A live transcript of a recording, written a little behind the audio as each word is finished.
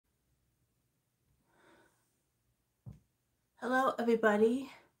Hello,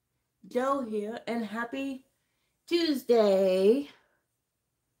 everybody. Joe here, and happy Tuesday.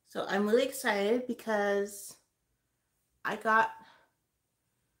 So I'm really excited because I got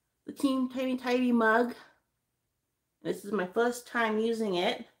the Team Tiny Tidy mug. This is my first time using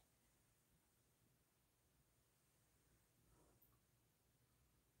it.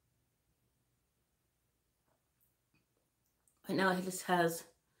 Right now it just has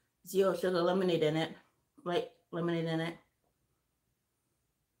zero sugar lemonade in it. Light lemonade in it.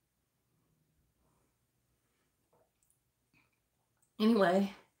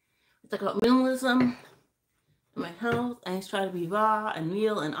 Anyway, it's like about minimalism, my health. I just try to be raw and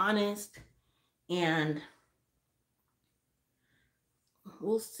real and honest. And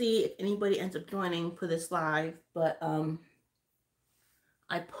we'll see if anybody ends up joining for this live. But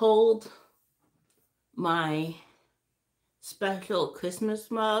I pulled my special Christmas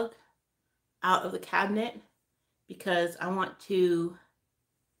mug out of the cabinet because I want to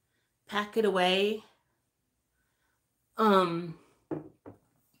pack it away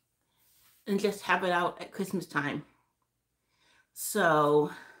and just have it out at Christmas time.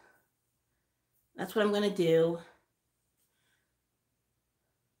 So that's what I'm going to do.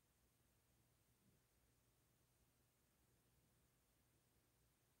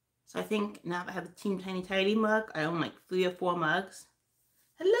 So I think now that I have the Team Tiny Tidy mug, I own like 3 or 4 mugs.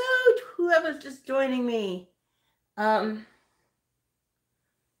 Hello to whoever's just joining me.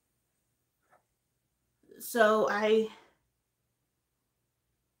 So I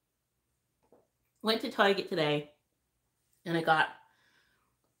went to Target today and I got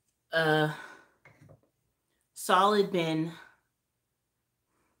a solid bin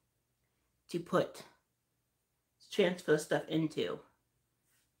to transfer stuff into.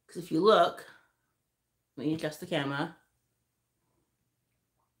 Because if you look, let me adjust the camera.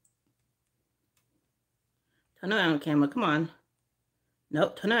 Turn around, camera, come on.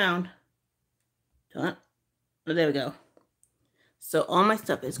 Nope, turn around. Oh, there we go. So all my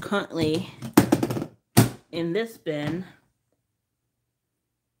stuff is currently in this bin.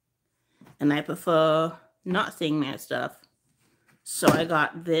 And I prefer not seeing that stuff. So I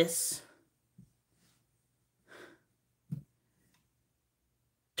got this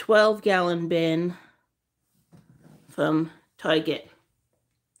 12-gallon bin from Target.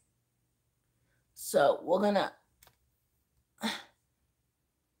 So we're gonna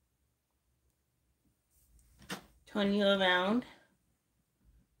turn you around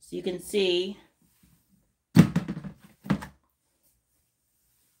so you can see,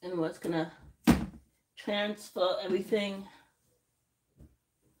 and we're just gonna transfer everything.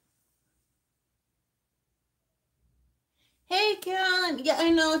 Hey, Carolyn. Yeah, I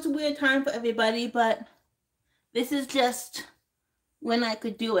know it's a weird time for everybody, but this is just when I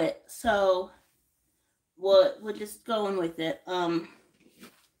could do it. So we're just going with it. So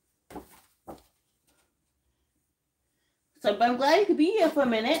but I'm glad you could be here for a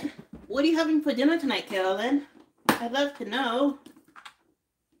minute. What are you having for dinner tonight, Carolyn? I'd love to know.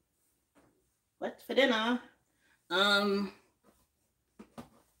 What's for dinner?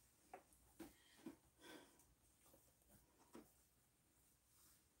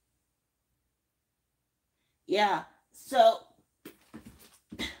 Yeah, so,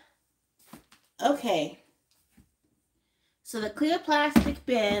 okay. So the clear plastic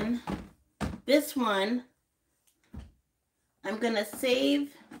bin, this one, I'm gonna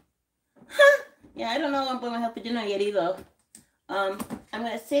save. Yeah, I don't know what I'm gonna have for dinner yet either. I'm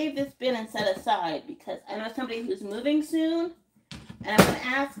gonna save this bin and set aside because I know somebody who's moving soon, and I'm gonna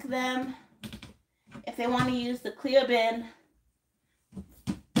ask them if they want to use the clear bin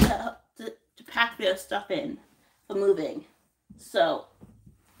to pack their stuff in for moving. So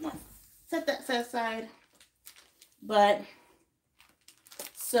let's set that aside. But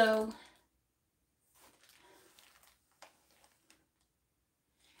so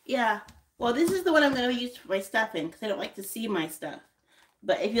yeah, well, this is the one I'm going to use for my stuff in because I don't like to see my stuff.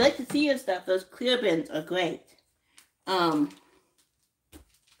 But if you like to see your stuff, those clear bins are great.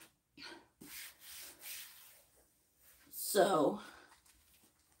 So,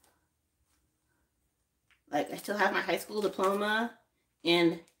 like, I still have my high school diploma,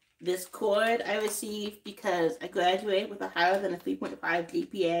 and this cord I received because I graduated with a higher than a 3.5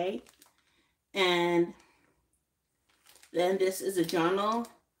 GPA. And then this is a journal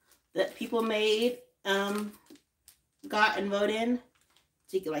that people made, got and wrote in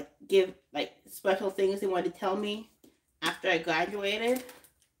to like give like special things they wanted to tell me after I graduated.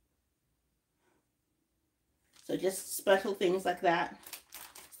 So just special things like that.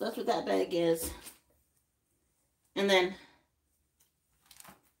 So that's what that bag is. And then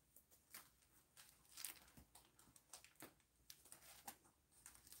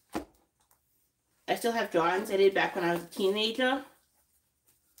still have drawings I did back when I was a teenager.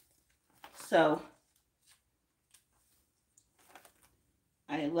 So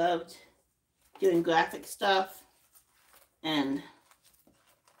I loved doing graphic stuff, and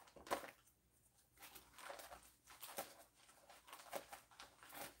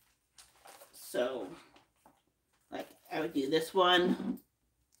so like I would do this one.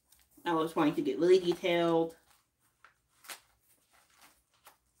 I was wanting to get really detailed.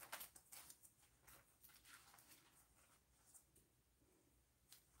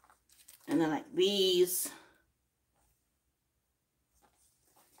 And then like these.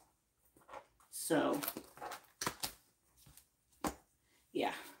 So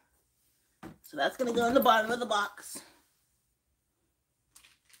yeah. So that's gonna go in the bottom of the box.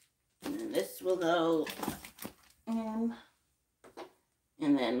 And then this will go in.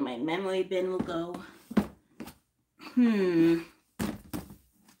 And then my memory bin will go. Well,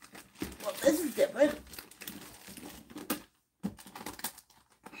 this is different.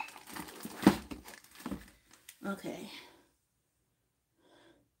 Okay.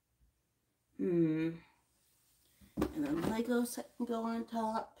 And then Legos that can go on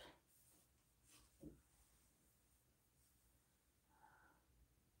top.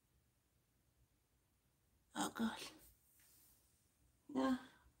 Oh gosh. Yeah.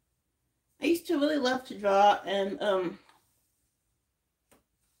 I used to really love to draw, and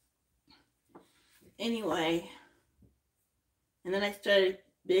anyway. And then I started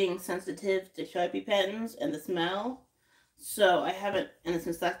being sensitive to Sharpie pens and the smell. So I haven't, and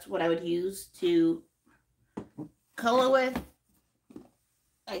since that's what I would use to color with,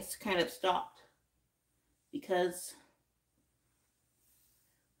 I kind of stopped because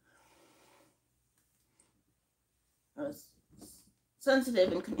I was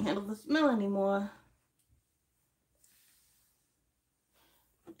sensitive and couldn't handle the smell anymore.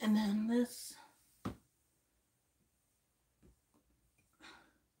 And then this.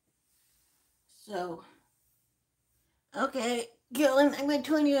 So, okay, Gillen, I'm going to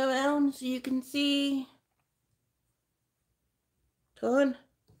turn you around so you can see. Turn.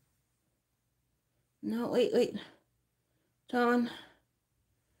 No, wait. Turn.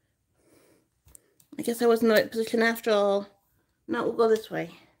 I guess I was in the right position after all. No, we'll go this way.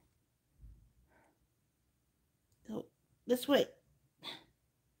 Go this way.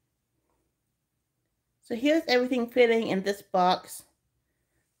 So here's everything fitting in this box.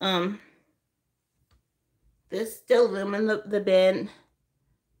 There's still room in the bin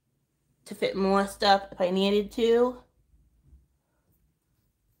to fit more stuff if I needed to.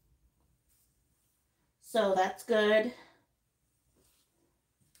 So that's good.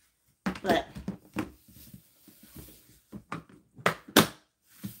 But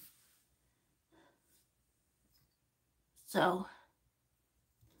so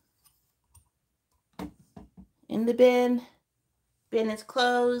in the bin is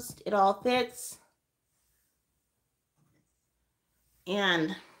closed, it all fits.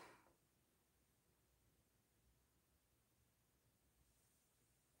 And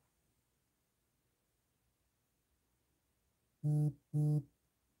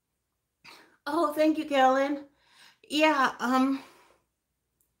oh, thank you, Carolyn. Yeah, I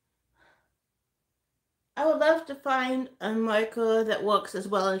would love to find a marker that works as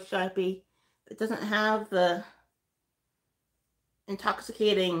well as Sharpie. That doesn't have the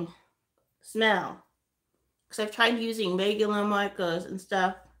intoxicating smell. Because I've tried using regular markers and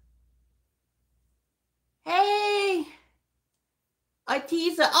stuff. Hey!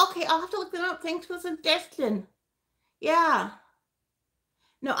 Arteza. Okay, I'll have to look them up. Thanks for the suggestion. Yeah.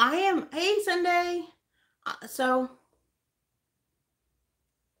 No, I am. Hey, Sunday. So,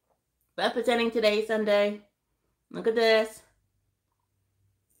 representing today, Sunday. Look at this.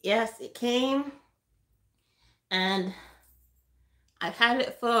 Yes, it came. And I've had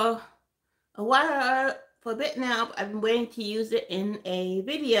it for a while, for a bit now, but I've been waiting to use it in a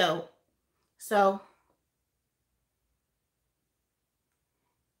video. So,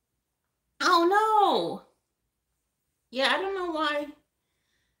 oh no! Yeah, I don't know why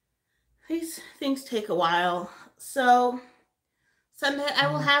these things take a while. So, Sunday I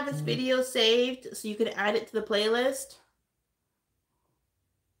will have this video saved so you can add it to the playlist.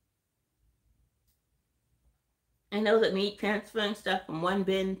 I know that me transferring stuff from one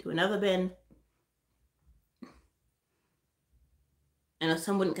bin to another bin, I know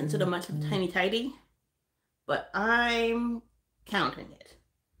some wouldn't consider much of a tiny tidy, but I'm counting it.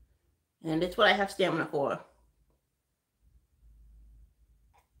 And it's what I have stamina for.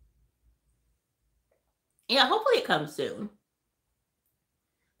 Yeah, hopefully it comes soon.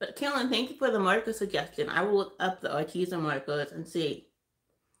 But Carolyn, thank you for the marker suggestion. I will look up the Arteza markers and see.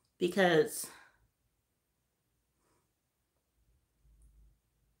 Because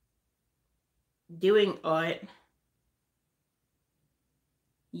doing art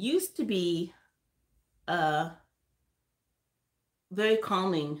used to be very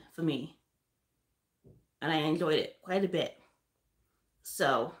calming for me, and I enjoyed it quite a bit.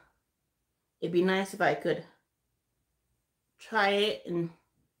 So it'd be nice if I could try it and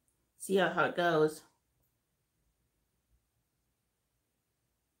see how it goes.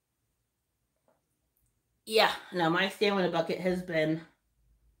 Yeah, no, my stamina bucket has been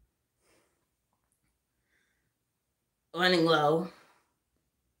running low,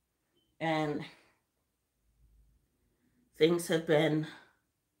 and things have been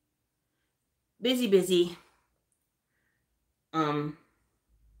busy. Um,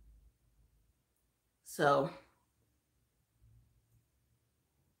 so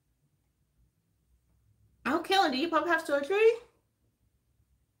oh, Kellen, did your pup have surgery?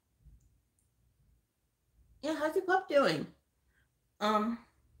 Yeah, how's your pup doing? Um,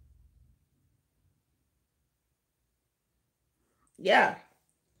 yeah.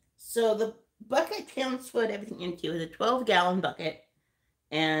 So the bucket transferred everything into is a 12-gallon bucket,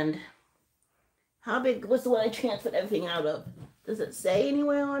 and how big was the one I transferred everything out of? Does it say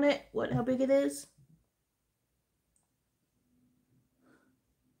anywhere on it how big it is?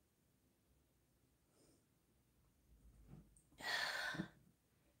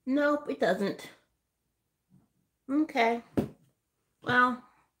 Nope, it doesn't. Okay. Well,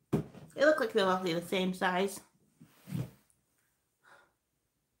 they look like they're roughly the same size.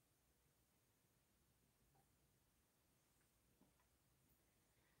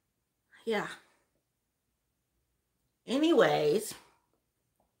 Yeah. Anyways,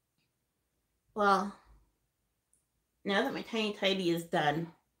 well, now that my tiny tidy is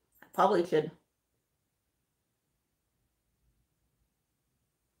done, I probably should.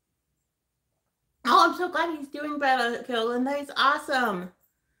 Oh, I'm so glad he's doing better, Carolyn. That is awesome.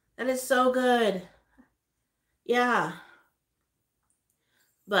 That is so good. Yeah.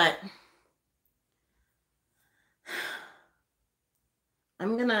 But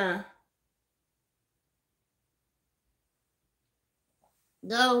I'm gonna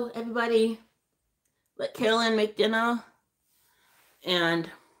go, everybody. Let Carolyn make dinner. And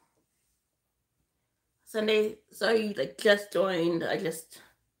Sunday, sorry you just joined.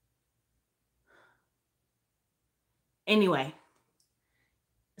 Anyway.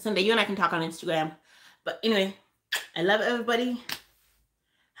 Sunday, you and I can talk on Instagram. But anyway, I love everybody.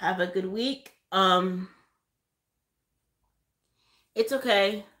 Have a good week. It's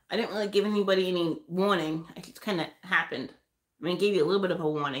okay. I didn't really give anybody any warning. It just kind of happened. I mean, I gave you a little bit of a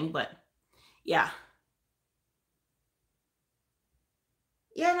warning, but yeah.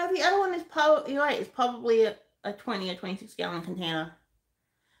 Yeah, no, the other one is probably, you're right, it's probably a 20 or 26 gallon container.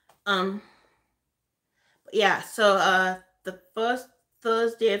 But yeah, so the first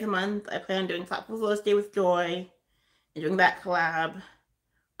Thursday of the month, I plan on doing Thoughtful Thursday with Joy and doing that collab.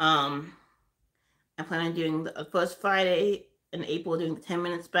 I plan on doing the first Friday in April, doing the 10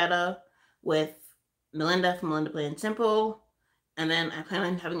 Minutes Better with Melinda from Melinda Plain and Simple. And then I plan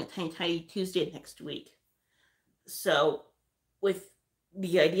on having a Tiny Tuesday next week. So with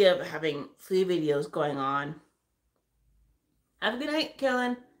the idea of having 3 videos going on, have a good night,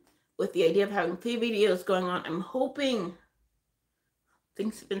 Carolyn. With the idea of having 3 videos going on, I'm hoping,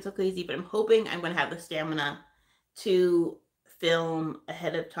 things have been so crazy, but I'm hoping I'm going to have the stamina to film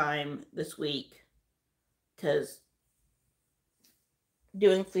ahead of time this week, because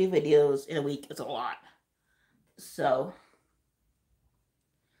doing 3 videos in a week is a lot. So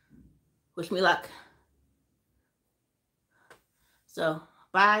wish me luck. So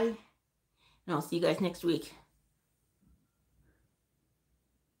bye, and I'll see you guys next week.